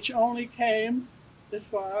Avenue, which only came as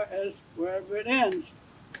far as wherever it ends.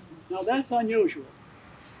 Now that's unusual.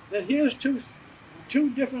 That here's two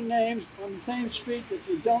different names on the same street that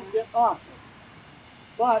you don't get often.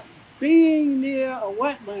 But being near a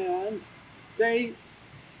wetlands, they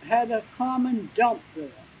had a common dump there.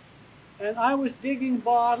 And I was digging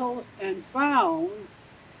bottles and found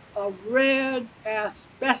a red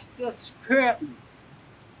asbestos curtain.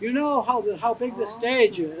 You know how big the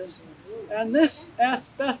stage is, and this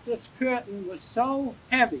asbestos curtain was so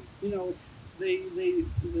heavy, the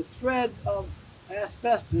thread of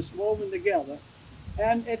asbestos woven together,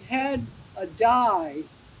 and it had a dye,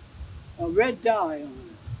 a red dye on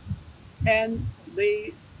it. And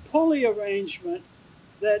the pulley arrangement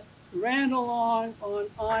that ran along on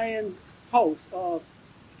iron posts or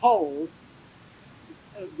poles,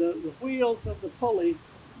 the wheels of the pulley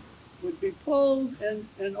would be pulled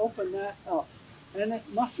and open that up. And it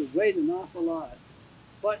must have weighed an awful lot.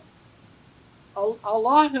 But a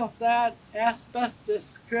lot of that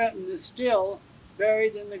asbestos curtain is still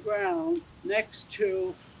buried in the ground next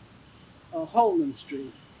to Holden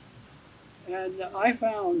Street. And I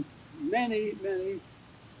found many, many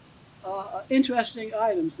interesting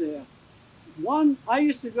items there. One, I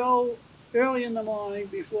used to go early in the morning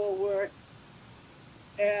before work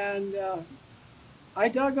and I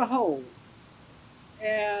dug a hole,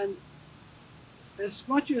 and as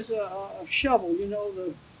much as a shovel, you know,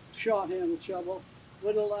 the short-handled shovel,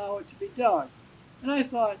 would allow it to be dug. And I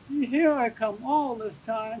thought, here I come all this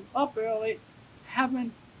time, up early,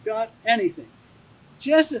 haven't got anything.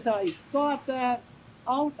 Just as I thought that,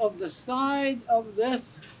 out of the side of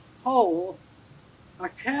this hole, a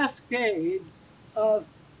cascade of,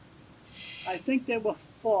 I think they were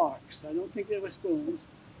forks, I don't think they were spoons,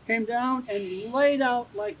 came down and laid out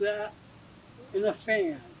like that in a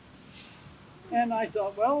fan. And I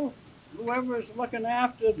thought, well, whoever is looking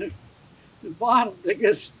after the bottle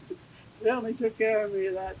diggers certainly took care of me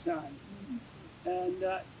that time. And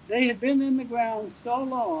they had been in the ground so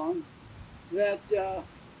long that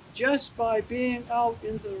just by being out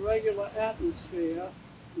into the regular atmosphere,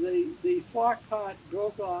 the fork part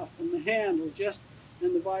broke off from the handle just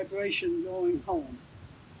in the vibration going home.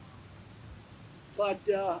 But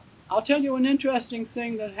I'll tell you an interesting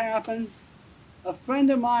thing that happened. A friend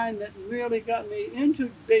of mine that really got me into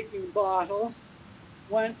baking bottles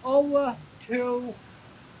went over to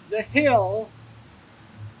the hill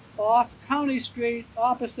off County Street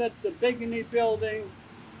opposite the Bigamy Building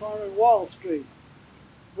on Wall Street,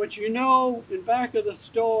 which, you know, in back of the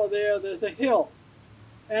store there's a hill.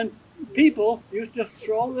 And people used to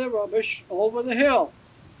throw their rubbish over the hill.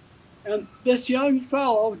 And this young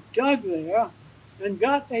fellow dug there and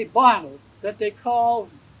got a bottle that they call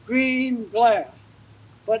green glass.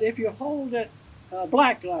 But if you hold it,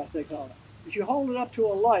 black glass they call it. If you hold it up to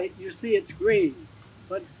a light, you see it's green,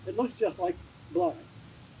 but it looks just like black.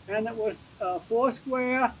 And it was four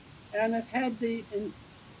square, and it had the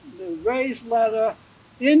raised letter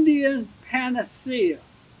Indian Panacea.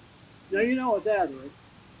 Now you know what that is.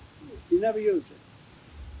 You never used it.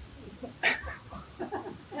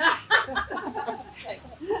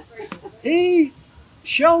 He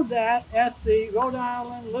showed that at the Rhode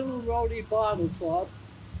Island Little Rhodey Bottle Club,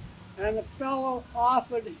 and the fellow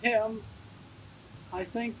offered him, I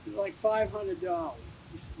think, like $500. He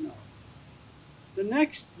said no. The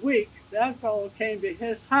next week, that fellow came to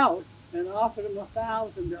his house and offered him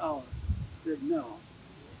 $1,000. He said no.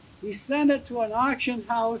 He sent it to an auction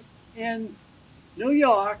house in New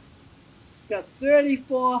York, got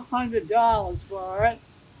 $3,400 for it,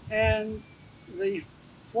 and the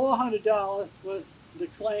 $400 was the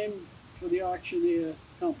claim for the auctioneer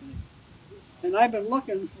company. And I've been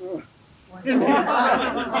looking for Indian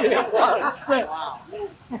bottles to see what it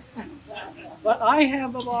fits. But I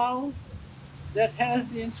have a bottle that has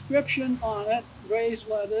the inscription on it, raised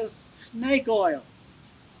letters, snake oil.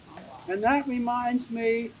 And that reminds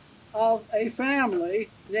me of a family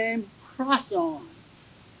named Crosson.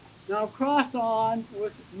 Now, Crosson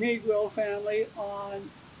was a Negro family on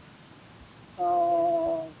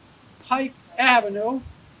Pike Avenue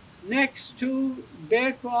next to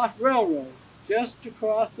Bearcroft Railroad, just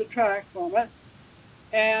across the track from it.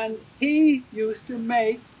 And he used to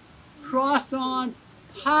make Crosson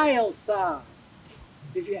pile salve.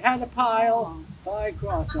 If you had a pile, buy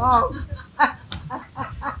Crosson.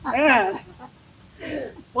 And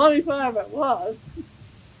 25 it was,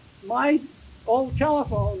 my old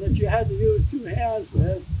telephone that you had to use two hands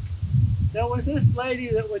with, there was this lady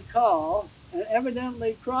that would call, and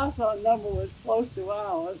evidently Crosson number was close to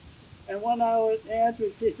ours, and when I would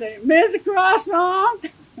answer, she'd say, Miss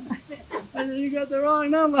Crosson! I said, you got the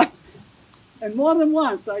wrong number. And more than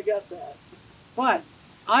once I got that. But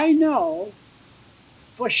I know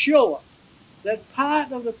for sure that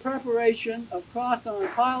part of the preparation of Crosson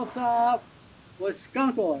pile salve was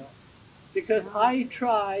skunk oil, because I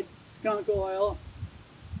tried skunk oil.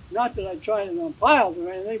 Not that I tried it on piles or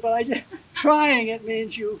anything, but I just, trying it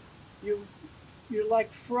means you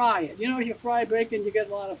like fry it. You know, you fry bacon, you get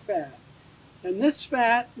a lot of fat. And this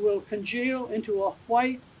fat will congeal into a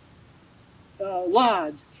white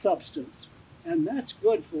lard substance. And that's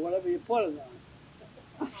good for whatever you put it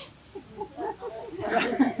on.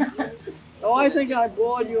 Oh, I think I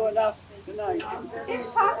bored you enough tonight.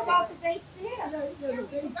 Talk about the Bates Theater.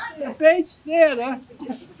 The Bates Theater.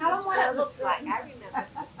 Tell them what it looked like. I remember.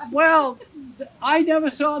 Well, I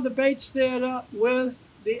never saw the Bates Theater with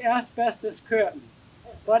the asbestos curtain,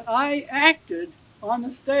 but I acted on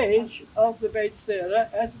the stage of the Bates Theater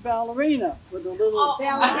as a ballerina with a little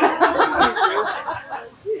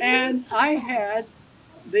and I had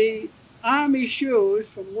the army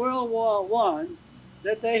shoes from World War I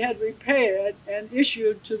that they had repaired and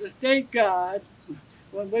issued to the State Guard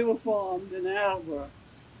when we were formed in Attleboro.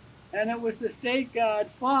 And it was the State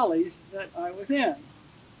Guard Follies that I was in.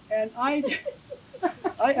 And I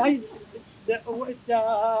Da, da,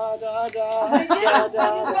 da, da, da,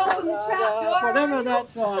 da, da, whatever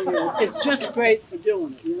that song is. It's just great for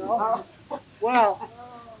doing it, you know? Well,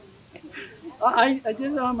 I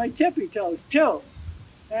did it on my tippy toes too.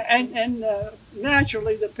 And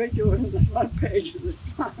naturally the picture was on the front page of the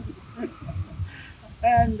Sun.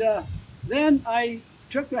 And then I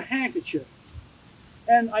took a handkerchief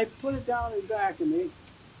and I put it down in back of me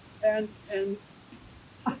and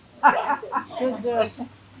did this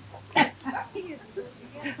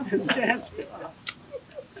and danced it.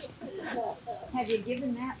 Have you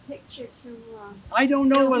given that picture to? I don't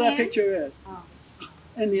know where that Bill picture is. Oh.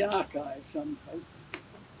 In the archives someplace.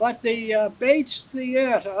 But the Bates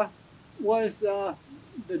Theater was, the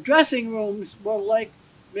dressing rooms were like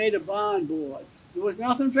made of barn boards. There was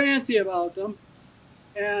nothing fancy about them.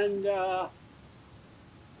 And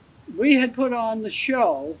we had put on the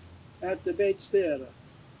show at the Bates Theater.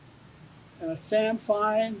 Sam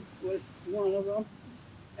Fine was one of them.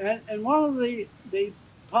 And one of the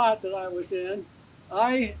part that I was in,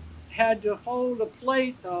 I had to hold a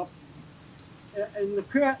plate up, and the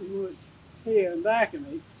curtain was here in back of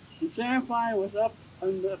me, and Sam Fine was up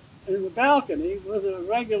in the balcony with a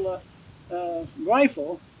regular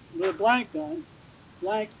rifle with a blank gun,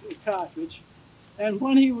 blank cartridge, and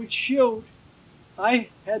when he would shoot, I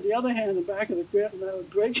had the other hand in the back of the curtain and I would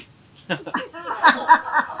break.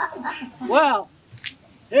 Well,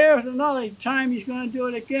 here's another time he's going to do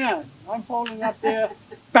it again. I'm holding up there,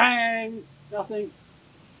 bang, nothing,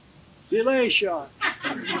 delay shot.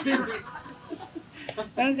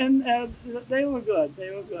 And they were good,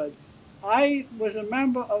 they were good. I was a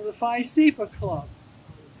member of the Phi Sigma Club,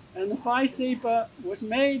 and the Phi Sigma was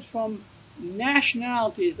made from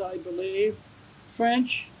nationalities, I believe,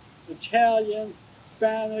 French, Italian,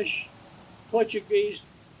 Spanish, Portuguese,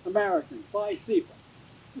 American, Phi Sigma.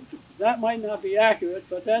 That might not be accurate,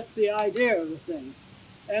 but that's the idea of the thing.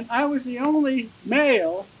 And I was the only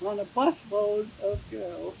male on a busload of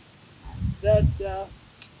girls that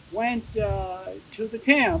went to the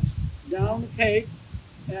camps down the Cape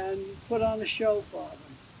and put on a show for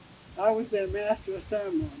them. I was their master of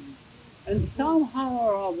ceremonies. And somehow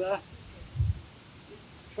or other,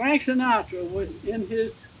 Frank Sinatra was in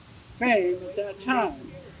his fame at that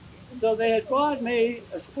time. So they had bought me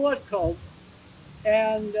a sport coat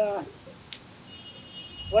and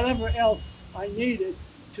whatever else I needed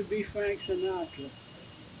to be Frank Sinatra.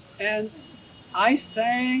 And I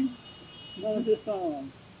sang one of his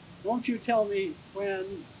songs. Won't you tell me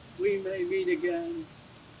when we may meet again,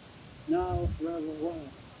 now, forever, well.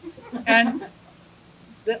 And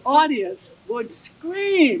the audience would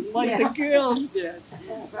scream like the girls did.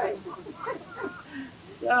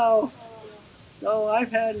 So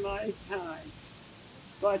I've had my time.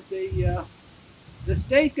 But the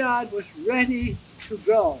State Guard was ready to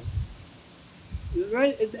go.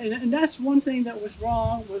 And that's one thing that was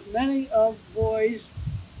wrong with many of boys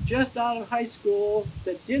just out of high school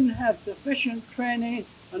that didn't have sufficient training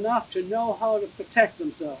enough to know how to protect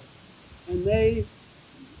themselves. And they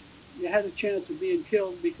had a chance of being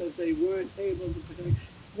killed because they weren't able to protect.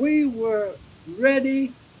 We were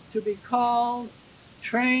ready to be called,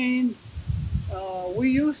 trained. We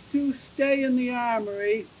used to stay in the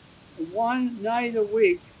armory one night a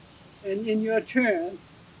week and in your turn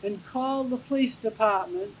and call the police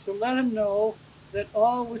department to let them know that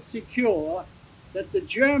all was secure, that the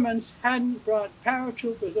Germans hadn't brought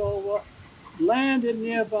paratroopers over, landed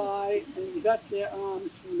nearby, and got their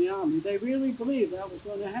arms from the army. They really believed that was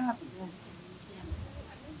going to happen.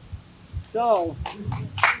 So,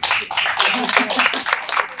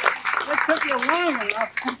 it took you long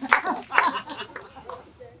enough.